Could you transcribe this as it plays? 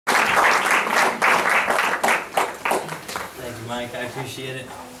Mike. I appreciate it.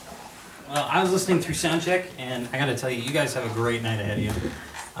 Well, I was listening through soundcheck, and I gotta tell you, you guys have a great night ahead of you.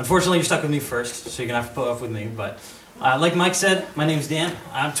 Unfortunately, you're stuck with me first, so you're gonna have to put up with me. But like Mike said, my name's Dan.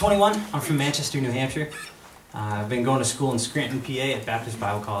 I'm 21. I'm from Manchester, New Hampshire. I've been going to school in Scranton, PA at Baptist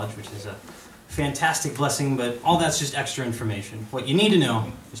Bible College, which is a fantastic blessing, but all that's just extra information. What you need to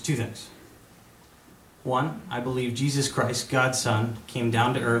know is two things. One, I believe Jesus Christ, God's Son, came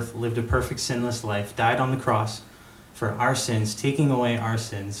down to earth, lived a perfect sinless life, died on the cross for our sins, taking away our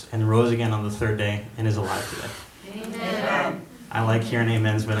sins, and rose again on the third day and is alive today. Amen. I like hearing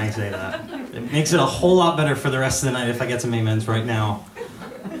amens when I say that. It makes it a whole lot better for the rest of the night if I get some amens right now.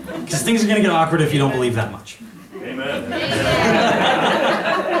 Because things are going to get awkward if you don't believe that much. Amen.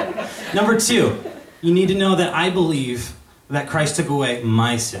 Number two, you need to know that I believe that Christ took away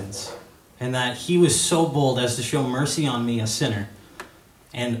my sins, and that he was so bold as to show mercy on me, a sinner,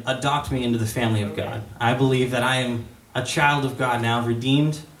 and adopt me into the family of God. I believe that I am a child of God now,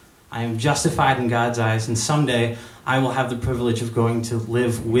 redeemed. I am justified in God's eyes, and someday I will have the privilege of going to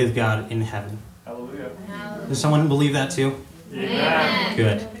live with God in heaven. Hallelujah. Does someone believe that too? Amen.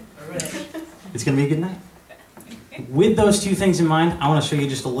 Good. It's going to be a good night. With those two things in mind, I want to show you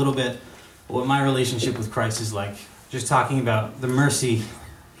just a little bit what my relationship with Christ is like. Just talking about the mercy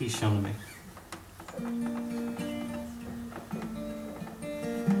he's shown to me.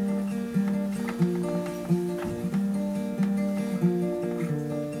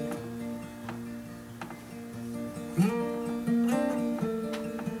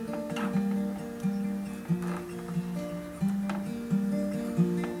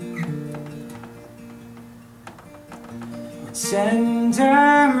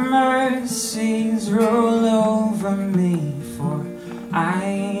 Tender mercies roll over me, for I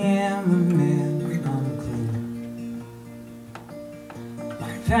am a man unclean.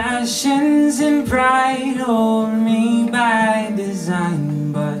 My passions and pride hold me by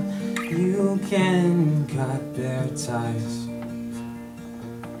design, but you can cut their ties.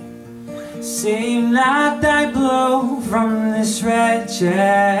 Save not thy blow from this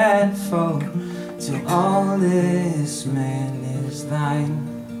wretched foe, till all this man is thine.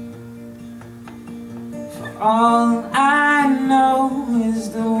 For all I know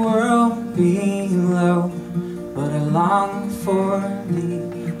is the world below, but I long for thee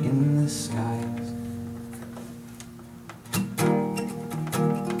in the skies.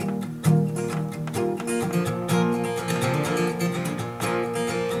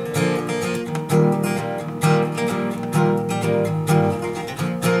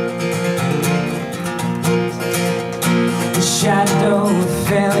 Shadow of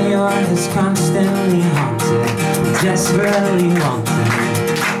failure is constantly haunted, desperately wanting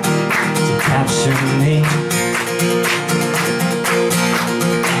to capture me.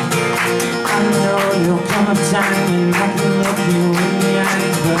 I know there'll come a time when I can look you in the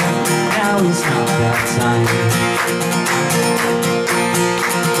eyes, but now is not that time.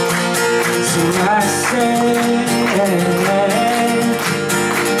 So I say,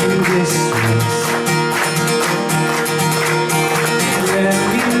 in this race,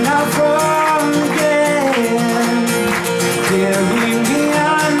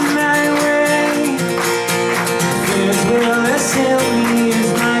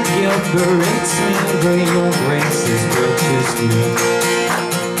 breaks me, but your grace has purchased me.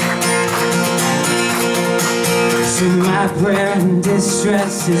 So my prayer and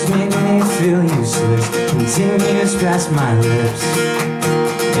distress has made me feel useless, continues past my lips,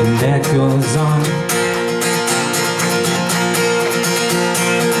 and that goes on.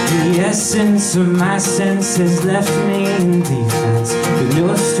 The essence of my senses left me in defense, with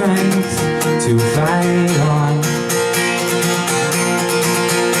no strength to fight on.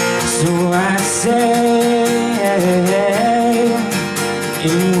 So I say,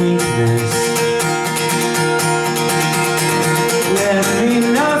 in weakness, let me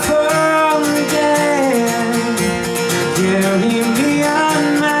not fall again. Carry me on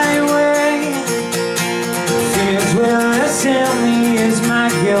my way. Fears will assail me as my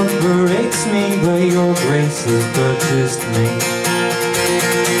guilt breaks me, but your grace has purchased me.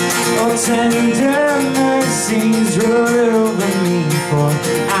 Oh, tender mercies roll over me, for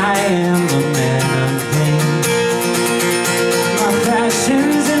I am a man unclean. My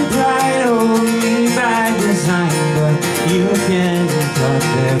passions and pride hold me by design, but you can cut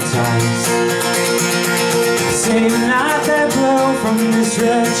their ties. Save not that blow from this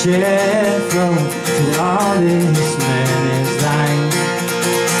wretched foe, till all this man is thine.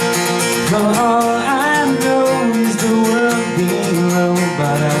 For all I know is the world below,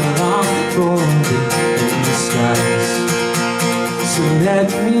 but I long for thee in the skies. So let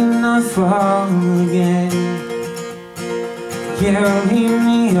me not fall again. carry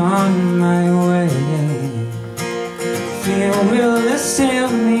me on my way. Fear will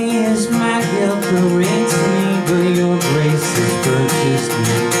assail me as my guilt berates me, but your grace has purchased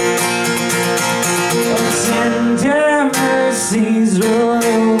me. Your tender mercies roll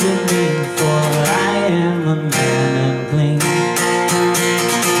over me, for I am a man unclean.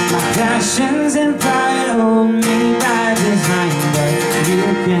 My passions and pride hold me by design, but you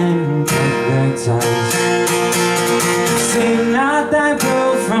can cut the ties. Save not thy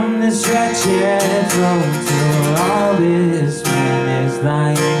blow from this wretched throne, till all this man is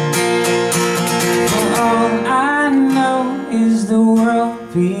thine. For all I know is the world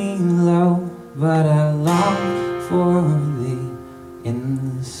below, but I long for